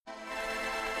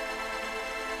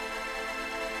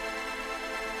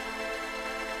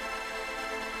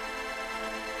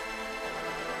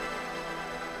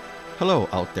Hello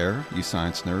out there, you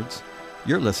science nerds.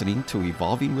 You're listening to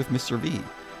Evolving with Mr. V,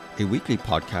 a weekly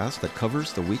podcast that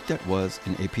covers the week that was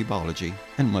in AP Biology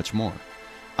and much more.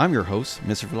 I'm your host,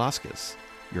 Mr. Velasquez,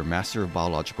 your Master of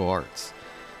Biological Arts.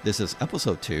 This is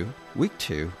Episode 2, Week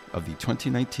 2 of the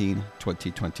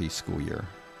 2019-2020 school year.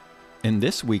 In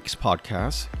this week's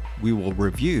podcast, we will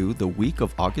review the week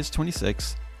of August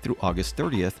 26th through August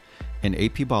 30th in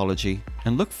AP Biology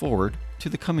and look forward to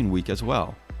the coming week as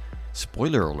well.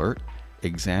 Spoiler alert,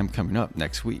 exam coming up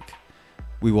next week.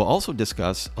 We will also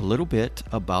discuss a little bit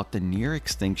about the near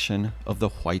extinction of the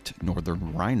white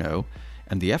northern rhino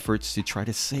and the efforts to try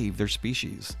to save their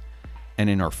species. And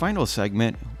in our final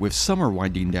segment, with summer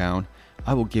winding down,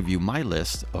 I will give you my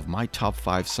list of my top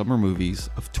 5 summer movies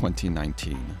of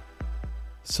 2019.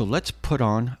 So let's put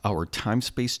on our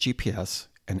time-space GPS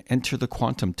and enter the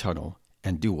quantum tunnel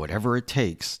and do whatever it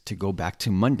takes to go back to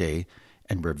Monday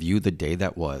and review the day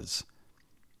that was.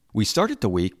 We started the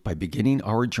week by beginning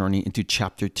our journey into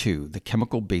Chapter 2, The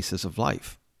Chemical Basis of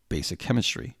Life, Basic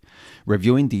Chemistry,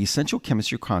 reviewing the essential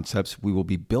chemistry concepts we will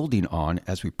be building on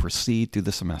as we proceed through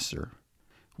the semester.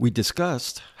 We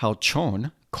discussed how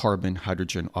CHON, carbon,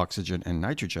 hydrogen, oxygen, and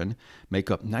nitrogen, make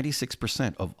up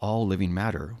 96% of all living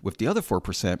matter, with the other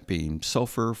 4% being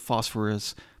sulfur,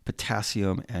 phosphorus,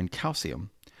 potassium, and calcium.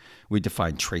 We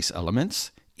defined trace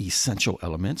elements, essential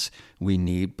elements we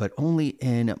need, but only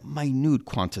in minute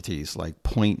quantities like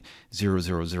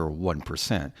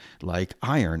 0.0001%, like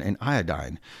iron and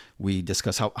iodine. We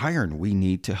discuss how iron we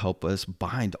need to help us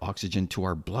bind oxygen to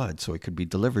our blood so it could be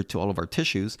delivered to all of our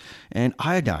tissues, and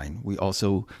iodine we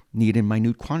also need in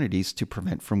minute quantities to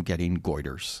prevent from getting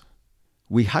goiters.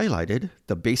 We highlighted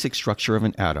the basic structure of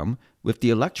an atom, with the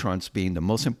electrons being the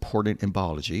most important in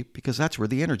biology because that's where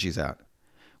the energy's at,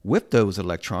 with those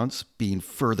electrons being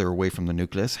further away from the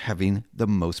nucleus having the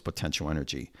most potential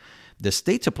energy. The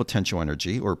states of potential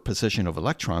energy, or position of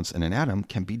electrons in an atom,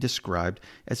 can be described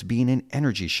as being in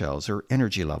energy shells or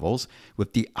energy levels,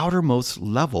 with the outermost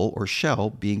level or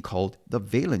shell being called the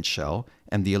valence shell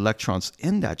and the electrons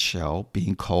in that shell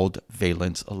being called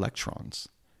valence electrons.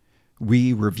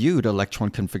 We reviewed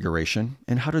electron configuration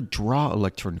and how to draw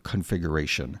electron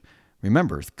configuration.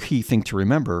 Remember, the key thing to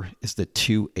remember is the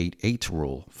 2-8-8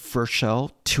 rule. First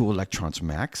shell, 2 electrons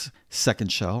max.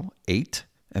 Second shell, 8.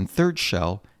 And third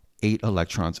shell, 8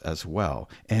 electrons as well.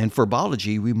 And for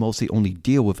biology, we mostly only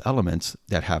deal with elements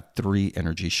that have 3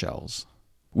 energy shells.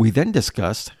 We then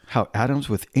discussed how atoms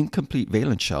with incomplete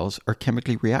valence shells are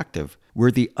chemically reactive,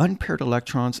 where the unpaired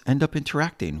electrons end up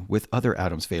interacting with other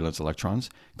atoms' valence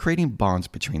electrons, creating bonds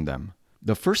between them.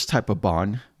 The first type of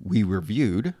bond we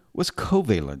reviewed was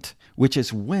covalent, which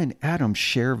is when atoms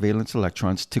share valence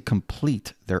electrons to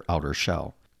complete their outer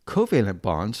shell. Covalent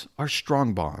bonds are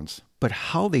strong bonds, but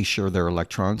how they share their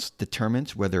electrons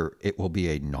determines whether it will be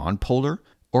a nonpolar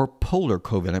or polar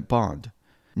covalent bond.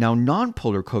 Now,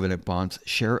 nonpolar covalent bonds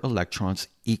share electrons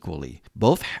equally.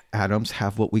 Both atoms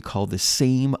have what we call the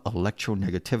same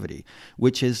electronegativity,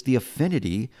 which is the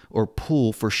affinity or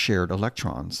pool for shared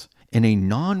electrons. In a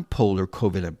non-polar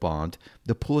covalent bond,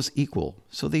 the pool is equal,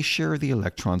 so they share the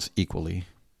electrons equally.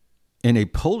 In a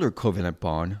polar covalent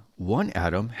bond, one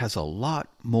atom has a lot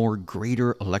more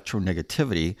greater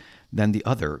electronegativity than the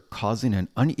other, causing an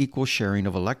unequal sharing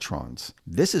of electrons.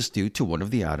 This is due to one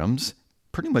of the atoms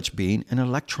pretty much being an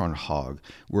electron hog,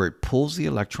 where it pulls the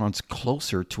electrons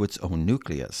closer to its own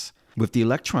nucleus. With the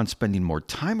electron spending more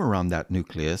time around that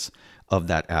nucleus of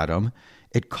that atom,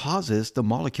 it causes the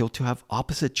molecule to have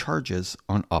opposite charges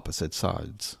on opposite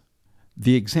sides.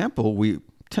 The example we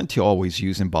tend to always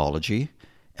use in biology,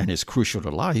 and is crucial to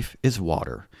life, is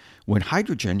water. When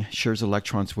hydrogen shares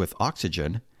electrons with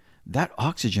oxygen, that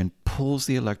oxygen pulls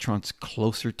the electrons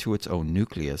closer to its own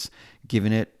nucleus,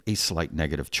 giving it a slight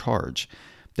negative charge.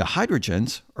 The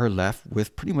hydrogens are left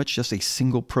with pretty much just a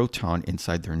single proton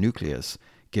inside their nucleus,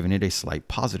 giving it a slight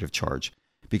positive charge.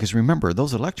 Because remember,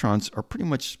 those electrons are pretty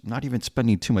much not even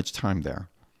spending too much time there.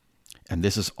 And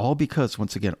this is all because,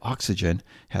 once again, oxygen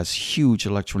has huge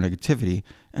electronegativity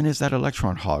and is that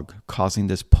electron hog, causing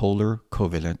this polar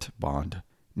covalent bond.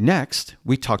 Next,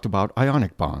 we talked about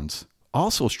ionic bonds.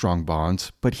 Also strong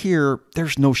bonds, but here,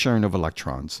 there's no sharing of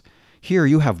electrons. Here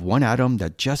you have one atom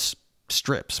that just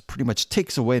strips, pretty much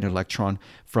takes away an electron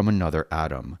from another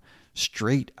atom.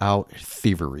 Straight out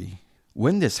thievery.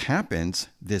 When this happens,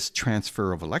 this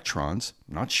transfer of electrons,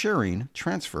 not sharing,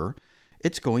 transfer,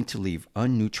 it's going to leave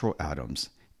unneutral atoms.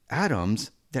 Atoms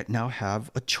that now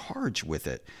have a charge with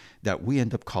it that we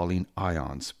end up calling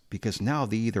ions, because now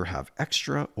they either have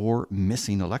extra or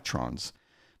missing electrons.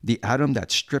 The atom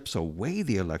that strips away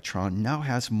the electron now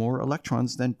has more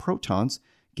electrons than protons,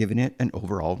 giving it an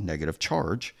overall negative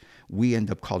charge. We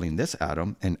end up calling this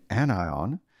atom an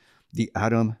anion. The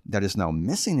atom that is now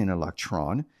missing an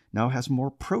electron now has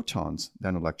more protons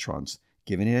than electrons,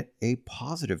 giving it a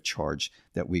positive charge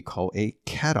that we call a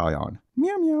cation.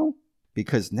 Meow meow.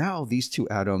 Because now these two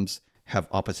atoms have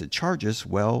opposite charges,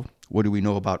 well, what do we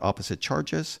know about opposite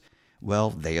charges? Well,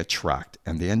 they attract,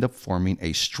 and they end up forming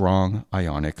a strong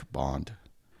ionic bond.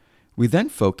 We then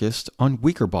focused on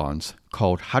weaker bonds,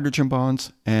 called hydrogen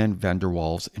bonds and van der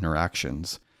Waals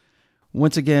interactions.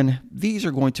 Once again, these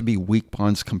are going to be weak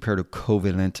bonds compared to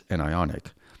covalent and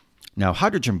ionic. Now,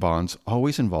 hydrogen bonds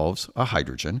always involves a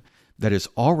hydrogen that is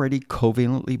already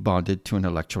covalently bonded to an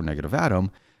electronegative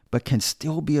atom, but can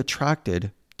still be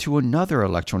attracted to another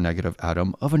electronegative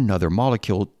atom of another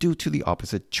molecule due to the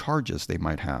opposite charges they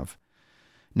might have.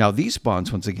 Now, these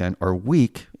bonds, once again, are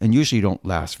weak and usually don't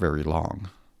last very long.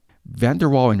 Van der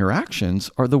Waals interactions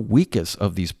are the weakest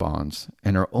of these bonds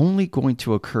and are only going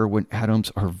to occur when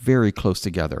atoms are very close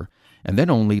together and then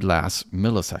only last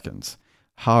milliseconds.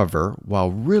 However,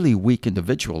 while really weak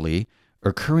individually,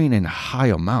 occurring in high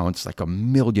amounts, like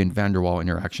 1 million van der Waals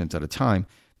interactions at a time,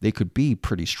 they could be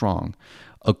pretty strong.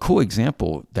 A cool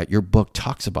example that your book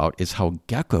talks about is how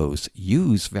geckos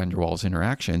use van der Waals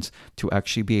interactions to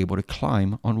actually be able to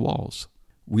climb on walls.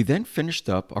 We then finished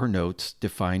up our notes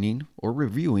defining or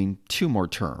reviewing 2 more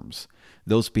terms,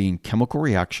 those being chemical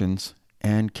reactions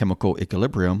and chemical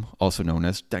equilibrium, also known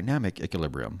as dynamic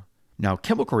equilibrium. Now,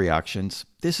 chemical reactions,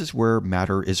 this is where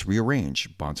matter is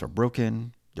rearranged. Bonds are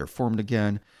broken, they're formed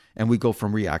again, and we go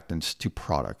from reactants to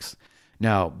products.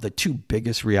 Now, the 2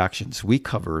 biggest reactions we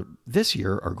cover this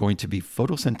year are going to be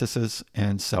photosynthesis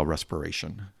and cell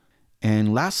respiration.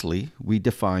 And lastly, we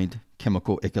defined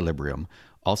chemical equilibrium,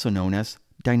 also known as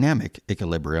dynamic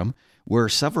equilibrium, where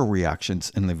several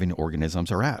reactions in living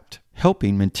organisms are at,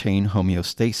 helping maintain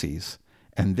homeostasis.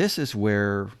 And this is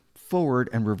where forward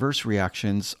and reverse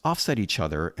reactions offset each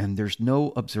other and there's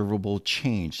no observable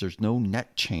change, there's no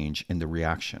net change in the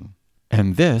reaction.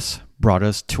 And this brought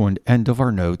us to an end of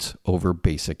our notes over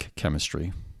basic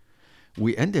chemistry.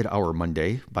 We ended our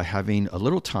Monday by having a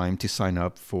little time to sign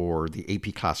up for the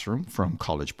AP Classroom from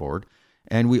College Board,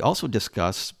 and we also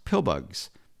discussed pill bugs.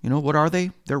 You know, what are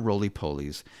they? They're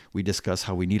roly-polies. We discussed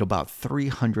how we need about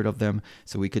 300 of them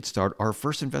so we could start our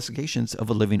first investigations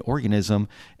of a living organism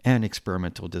and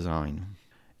experimental design.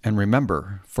 And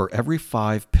remember, for every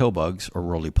 5 pill bugs or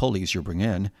roly-polies you bring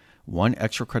in, 1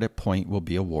 extra credit point will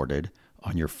be awarded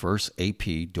on your first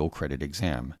AP dual credit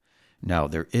exam. Now,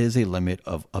 there is a limit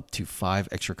of up to 5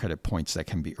 extra credit points that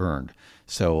can be earned.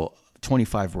 So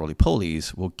 25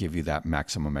 roly-polies will give you that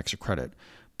maximum extra credit.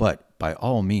 But by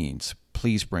all means,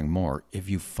 please bring more if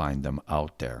you find them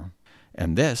out there.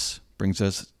 And this brings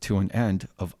us to an end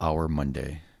of our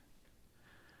Monday.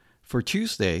 For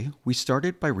Tuesday, we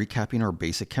started by recapping our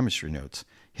basic chemistry notes,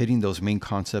 hitting those main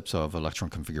concepts of electron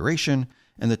configuration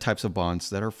and the types of bonds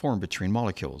that are formed between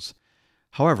molecules.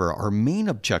 However, our main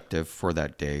objective for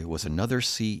that day was another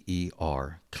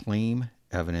CER, Claim,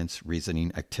 Evidence,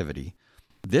 Reasoning Activity.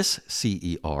 This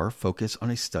CER focused on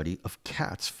a study of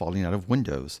cats falling out of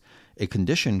windows, a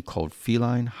condition called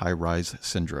feline high-rise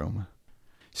syndrome.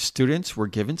 Students were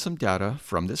given some data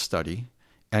from this study,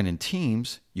 and in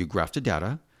teams, you graphed the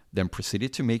data, then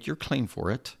proceeded to make your claim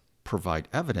for it, provide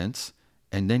evidence,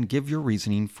 and then give your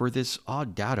reasoning for this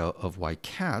odd data of why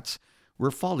cats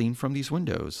were falling from these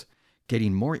windows,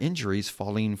 getting more injuries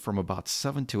falling from about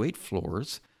 7 to 8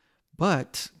 floors,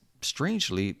 but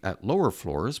strangely at lower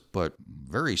floors, but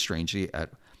very strangely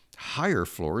at higher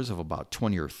floors of about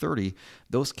 20 or 30,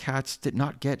 those cats did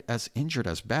not get as injured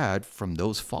as bad from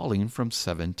those falling from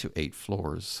 7 to 8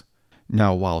 floors.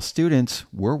 Now, while students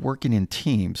were working in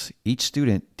teams, each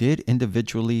student did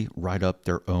individually write up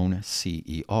their own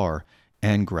CER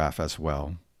and graph as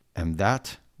well. And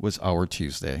that was our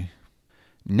Tuesday.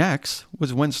 Next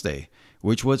was Wednesday,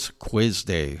 which was quiz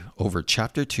day over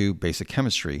Chapter 2 Basic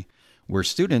Chemistry, where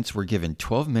students were given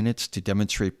 12 minutes to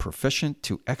demonstrate proficient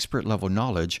to expert level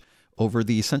knowledge over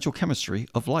the essential chemistry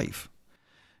of life.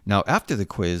 Now, after the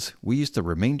quiz, we used the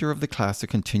remainder of the class to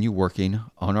continue working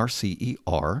on our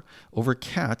CER over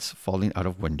cats falling out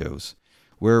of windows,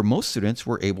 where most students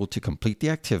were able to complete the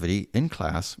activity in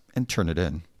class and turn it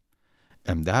in.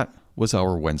 And that was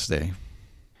our Wednesday.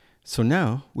 So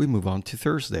now we move on to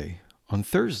Thursday. On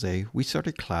Thursday, we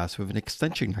started class with an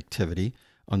extension activity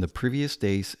on the previous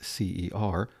day's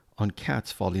CER on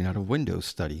cats falling out of windows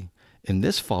study. In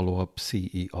this follow-up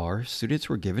CER, students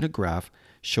were given a graph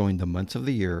showing the months of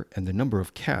the year and the number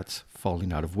of cats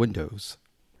falling out of windows.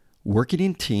 Working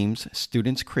in teams,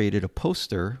 students created a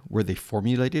poster where they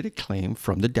formulated a claim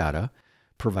from the data,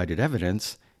 provided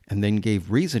evidence, and then gave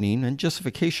reasoning and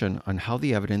justification on how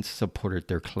the evidence supported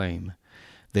their claim.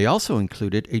 They also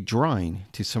included a drawing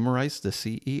to summarize the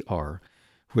CER,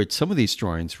 which some of these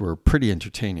drawings were pretty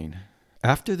entertaining.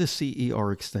 After the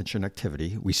CER extension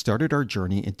activity, we started our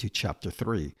journey into Chapter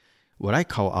 3, what I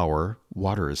call our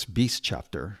Water is Beast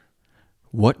chapter.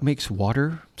 What makes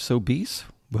water so beast?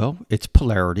 Well, its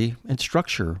polarity and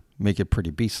structure make it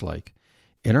pretty beast-like.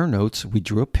 In our notes, we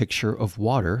drew a picture of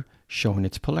water showing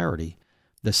its polarity,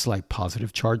 the slight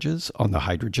positive charges on the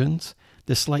hydrogens,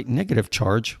 the slight negative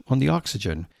charge on the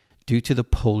oxygen due to the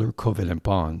polar covalent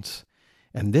bonds.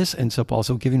 And this ends up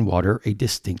also giving water a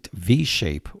distinct V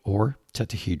shape or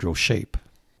tetrahedral shape.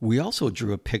 We also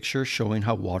drew a picture showing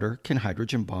how water can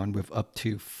hydrogen bond with up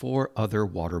to 4 other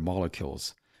water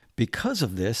molecules. Because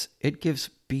of this, it gives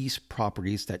beast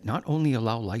properties that not only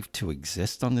allow life to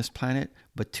exist on this planet,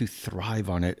 but to thrive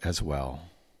on it as well.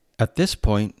 At this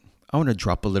point, I want to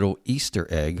drop a little Easter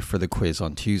egg for the quiz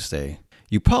on Tuesday.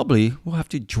 You probably will have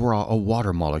to draw a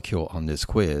water molecule on this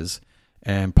quiz,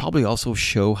 and probably also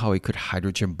show how it could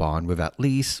hydrogen bond with at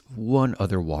least one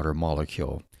other water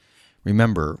molecule.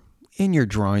 Remember, in your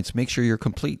drawings, make sure you're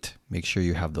complete. Make sure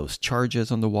you have those charges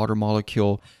on the water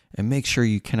molecule, and make sure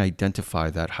you can identify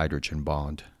that hydrogen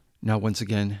bond. Now, once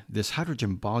again, this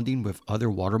hydrogen bonding with other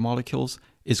water molecules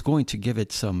is going to give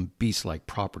it some beast-like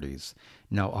properties.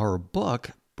 Now, our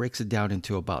book breaks it down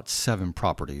into about 7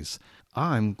 properties.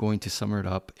 I'm going to sum it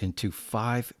up into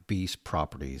 5 beast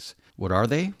properties. What are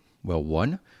they? Well,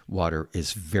 1, water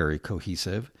is very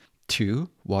cohesive. 2,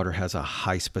 water has a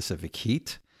high specific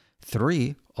heat.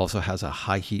 3, also has a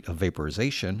high heat of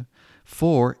vaporization.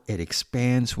 4, it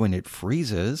expands when it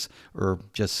freezes, or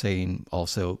just saying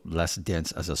also less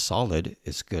dense as a solid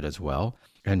is good as well.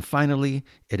 And finally,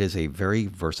 it is a very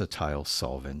versatile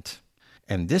solvent.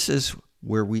 And this is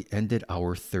where we ended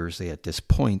our Thursday at this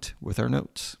point with our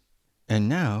notes. And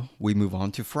now we move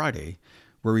on to Friday,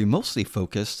 where we mostly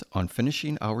focused on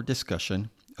finishing our discussion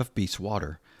of beast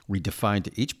water. We defined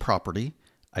each property,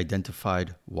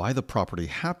 identified why the property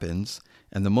happens,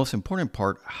 and the most important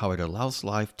part, how it allows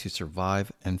life to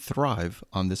survive and thrive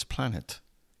on this planet.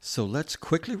 So let's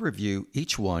quickly review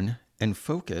each one and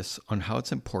focus on how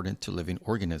it's important to living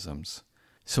organisms.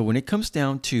 So when it comes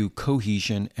down to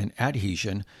cohesion and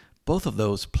adhesion, both of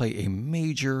those play a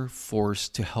major force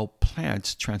to help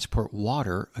plants transport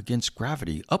water against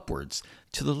gravity upwards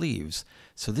to the leaves.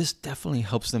 So this definitely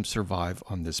helps them survive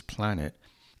on this planet.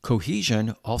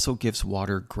 Cohesion also gives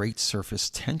water great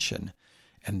surface tension,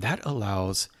 and that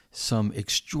allows some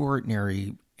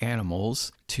extraordinary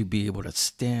animals to be able to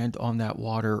stand on that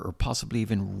water or possibly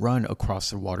even run across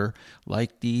the water,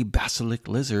 like the basilisk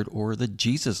lizard or the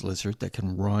Jesus lizard that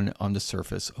can run on the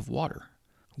surface of water.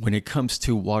 When it comes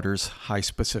to water's high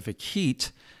specific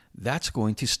heat, that's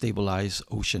going to stabilize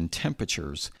ocean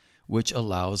temperatures, which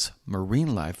allows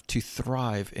marine life to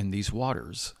thrive in these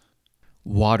waters.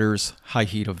 Water's high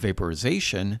heat of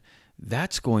vaporization,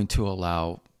 that's going to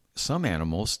allow some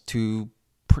animals to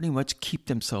pretty much keep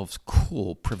themselves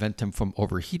cool, prevent them from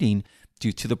overheating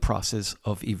due to the process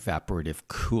of evaporative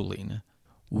cooling.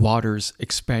 Water's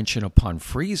expansion upon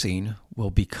freezing, well,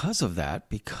 because of that,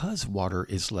 because water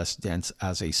is less dense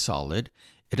as a solid,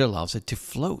 it allows it to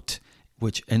float,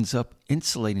 which ends up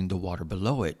insulating the water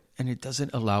below it, and it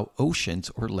doesn't allow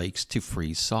oceans or lakes to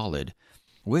freeze solid,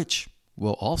 which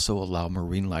will also allow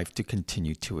marine life to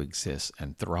continue to exist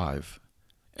and thrive.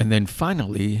 And then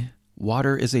finally,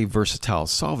 water is a versatile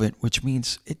solvent, which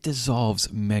means it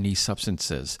dissolves many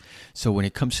substances. So when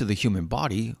it comes to the human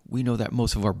body, we know that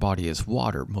most of our body is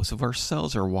water. Most of our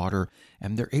cells are water,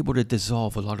 and they're able to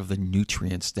dissolve a lot of the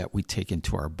nutrients that we take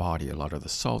into our body, a lot of the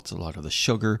salts, a lot of the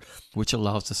sugar, which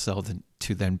allows the cell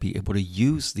to then be able to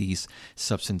use these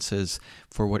substances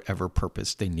for whatever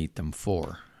purpose they need them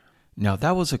for. Now,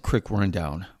 that was a quick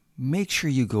rundown. Make sure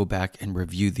you go back and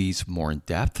review these more in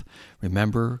depth.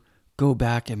 Remember, go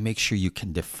back and make sure you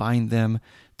can define them.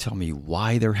 Tell me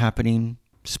why they're happening.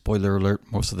 Spoiler alert,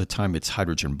 most of the time it's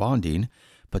hydrogen bonding.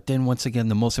 But then once again,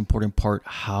 the most important part,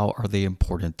 how are they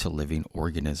important to living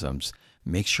organisms?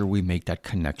 Make sure we make that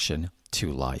connection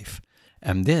to life.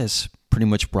 And this pretty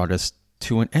much brought us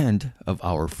to an end of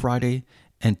our Friday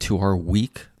and to our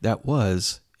week that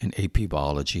was in AP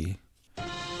Biology.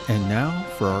 And now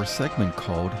for our segment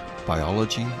called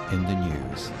Biology in the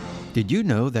News. Did you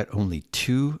know that only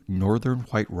 2 northern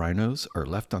white rhinos are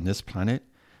left on this planet?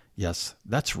 Yes,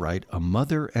 that's right. A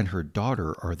mother and her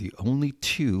daughter are the only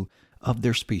 2 of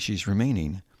their species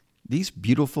remaining. These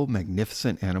beautiful,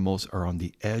 magnificent animals are on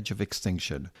the edge of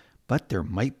extinction, but there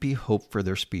might be hope for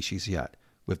their species yet,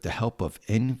 with the help of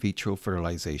in vitro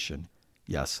fertilization.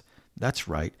 Yes, That's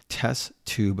right, test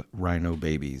tube rhino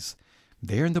babies.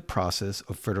 They are in the process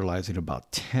of fertilizing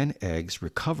about 10 eggs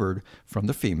recovered from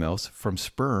the females from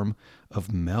sperm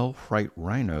of male white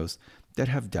rhinos that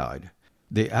have died.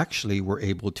 They actually were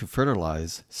able to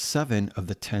fertilize 7 of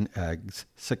the 10 eggs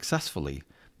successfully.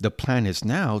 The plan is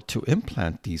now to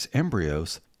implant these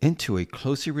embryos into a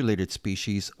closely related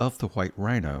species of the white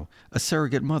rhino, a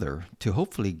surrogate mother, to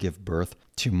hopefully give birth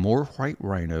to more white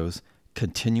rhinos,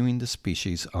 continuing the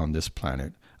species on this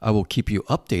planet. I will keep you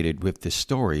updated with this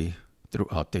story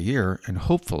throughout the year, and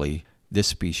hopefully this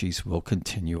species will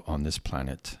continue on this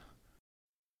planet.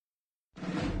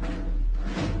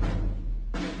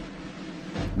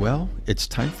 Well, it's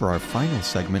time for our final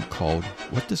segment called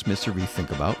What Does Mr. V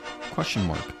Think About?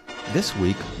 This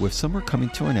week, with summer coming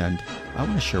to an end, I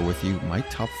want to share with you my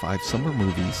top 5 summer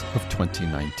movies of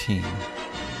 2019.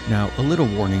 Now, a little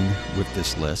warning with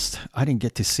this list. I didn't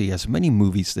get to see as many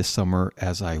movies this summer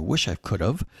as I wish I could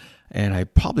have, and I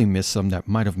probably missed some that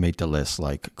might have made the list,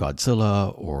 like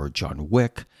Godzilla or John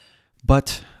Wick,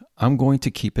 but I'm going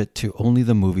to keep it to only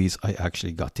the movies I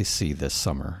actually got to see this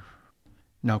summer.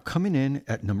 Now, coming in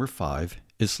at number 5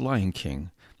 is Lion King.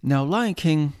 Now, Lion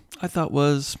King, I thought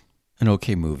was an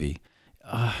okay movie.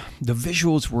 The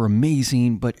visuals were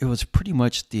amazing, but it was pretty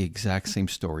much the exact same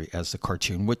story as the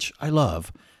cartoon, which I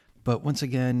love. But once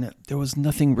again, there was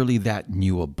nothing really that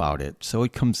new about it, so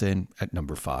it comes in at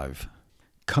number 5.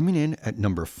 Coming in at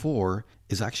number 4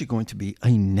 is actually going to be a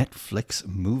Netflix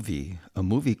movie, a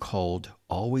movie called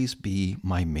Always Be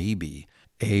My Maybe,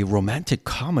 a romantic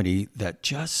comedy that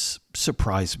just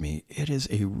surprised me. It is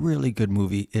a really good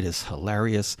movie. It is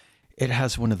hilarious. It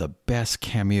has one of the best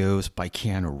cameos by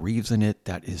Keanu Reeves in it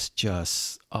that is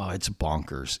just, it's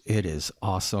bonkers. It is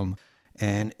awesome.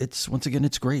 And it's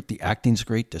great. The acting's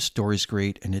great, the story's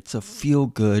great, and it's a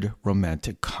feel-good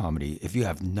romantic comedy. If you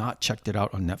have not checked it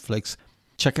out on Netflix,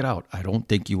 check it out. I don't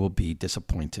think you will be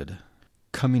disappointed.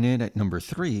 Coming in at number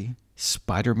 3,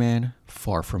 Spider-Man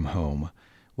Far From Home.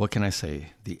 What can I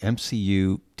say? The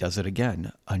MCU does it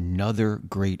again. Another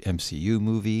great MCU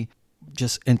movie.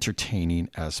 Just entertaining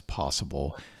as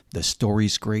possible. The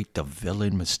story's great. The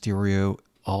villain Mysterio,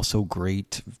 also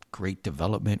great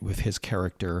development with his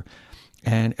character,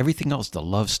 and everything else, the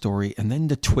love story, and then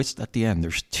the twist at the end.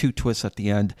 There's 2 twists at the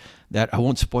end that I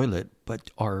won't spoil it, but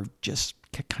are just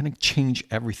kind of change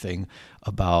everything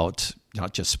about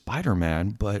not just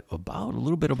Spider-Man, but about a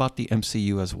little bit about the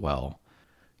MCU as well.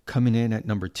 Coming in at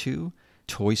number 2,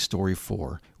 Toy Story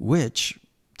 4, which,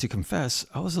 to confess,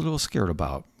 I was a little scared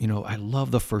about. I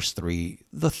love the first 3.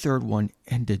 The third one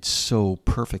ended so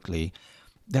perfectly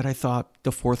that I thought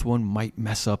the fourth one might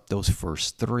mess up those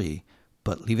first 3.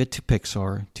 But leave it to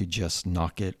Pixar to just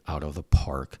knock it out of the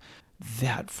park.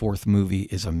 That fourth movie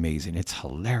is amazing. It's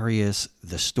hilarious.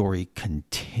 The story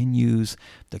continues.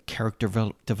 The character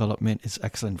development is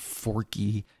excellent.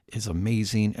 Forky is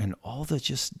amazing. And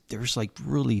there's like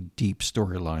really deep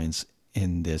storylines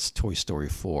in this Toy Story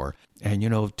 4.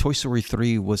 And, Toy Story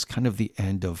 3 was kind of the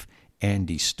end of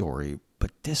Andy's story.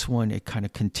 But this one, it kind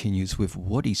of continues with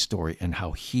Woody's story and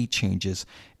how he changes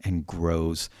and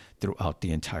grows throughout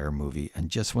the entire movie.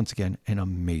 And just once again, an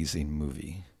amazing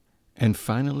movie. And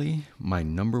finally, my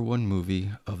number 1 movie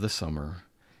of the summer.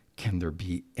 Can there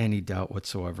be any doubt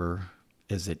whatsoever?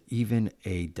 Is it even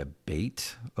a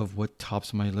debate of what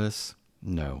tops my list?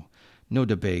 No. No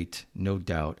debate, no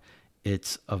doubt.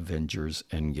 It's Avengers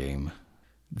Endgame.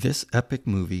 This epic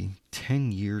movie,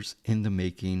 10 years in the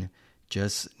making,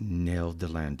 just nailed the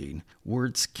landing.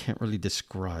 Words can't really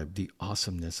describe the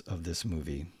awesomeness of this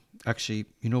movie. Actually,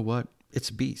 you know what?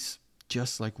 It's beast.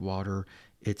 Just like water,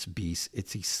 it's beast.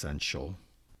 It's essential.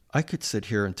 I could sit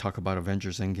here and talk about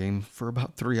Avengers Endgame for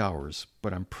about 3 hours,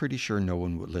 but I'm pretty sure no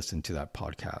one would listen to that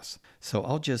podcast. So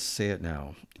I'll just say it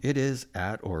now. It is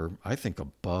at, or I think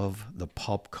above, the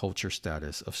pop culture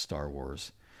status of Star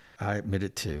Wars. I admit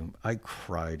it too. I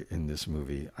cried in this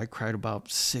movie. I cried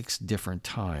about 6 different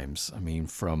times. I mean,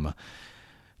 from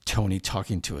Tony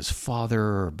talking to his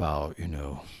father about,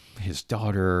 his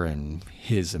daughter and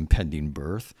his impending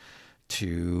birth,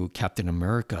 to Captain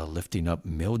America lifting up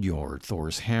Mjolnir,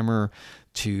 Thor's hammer,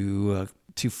 to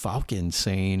Falcon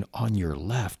saying, "On your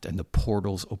left," and the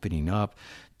portals opening up,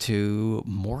 to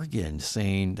Morgan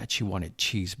saying that she wanted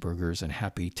cheeseburgers and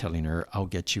Happy telling her, "I'll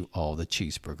get you all the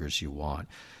cheeseburgers you want."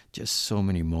 Just so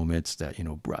many moments that,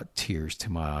 brought tears to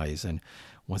my eyes. And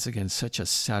once again, such a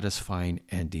satisfying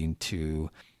ending to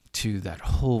that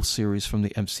whole series from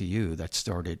the MCU that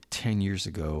started 10 years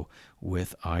ago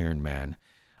with Iron Man.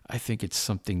 I think it's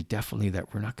something definitely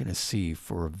that we're not going to see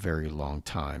for a very long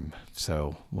time.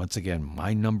 So once again,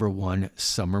 my number 1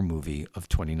 summer movie of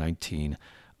 2019,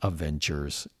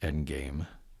 Avengers Endgame.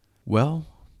 Well,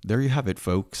 there you have it,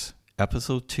 folks.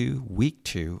 Episode 2, Week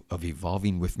 2 of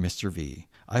Evolving with Mr. V.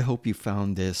 I hope you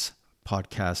found this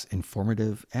podcast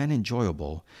informative and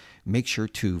enjoyable. Make sure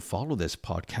to follow this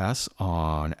podcast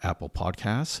on Apple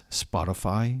Podcasts,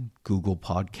 Spotify, Google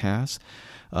Podcasts,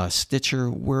 Stitcher,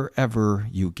 wherever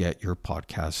you get your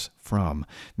podcasts from.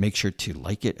 Make sure to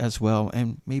like it as well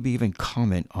and maybe even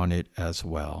comment on it as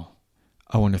well.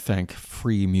 I want to thank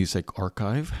Free Music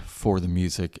Archive for the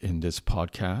music in this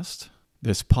podcast.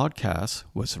 This podcast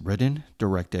was written,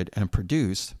 directed, and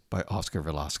produced by Oscar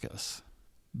Velasquez.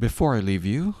 Before I leave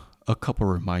you, a couple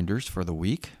reminders for the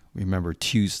week. Remember,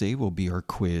 Tuesday will be our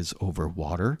quiz over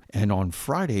water, and on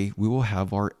Friday we will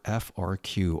have our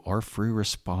FRQ, our free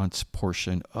response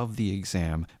portion of the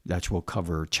exam that will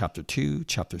cover Chapter 2,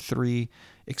 Chapter 3,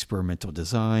 Experimental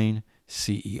Design,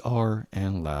 CER,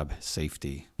 and Lab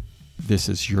Safety. This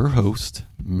is your host,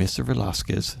 Mr.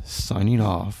 Velasquez, signing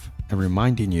off and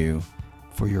reminding you,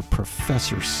 for your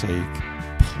professor's sake,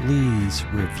 please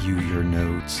review your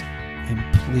notes and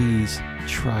please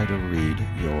try to read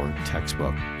your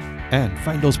textbook and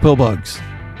find those pill bugs.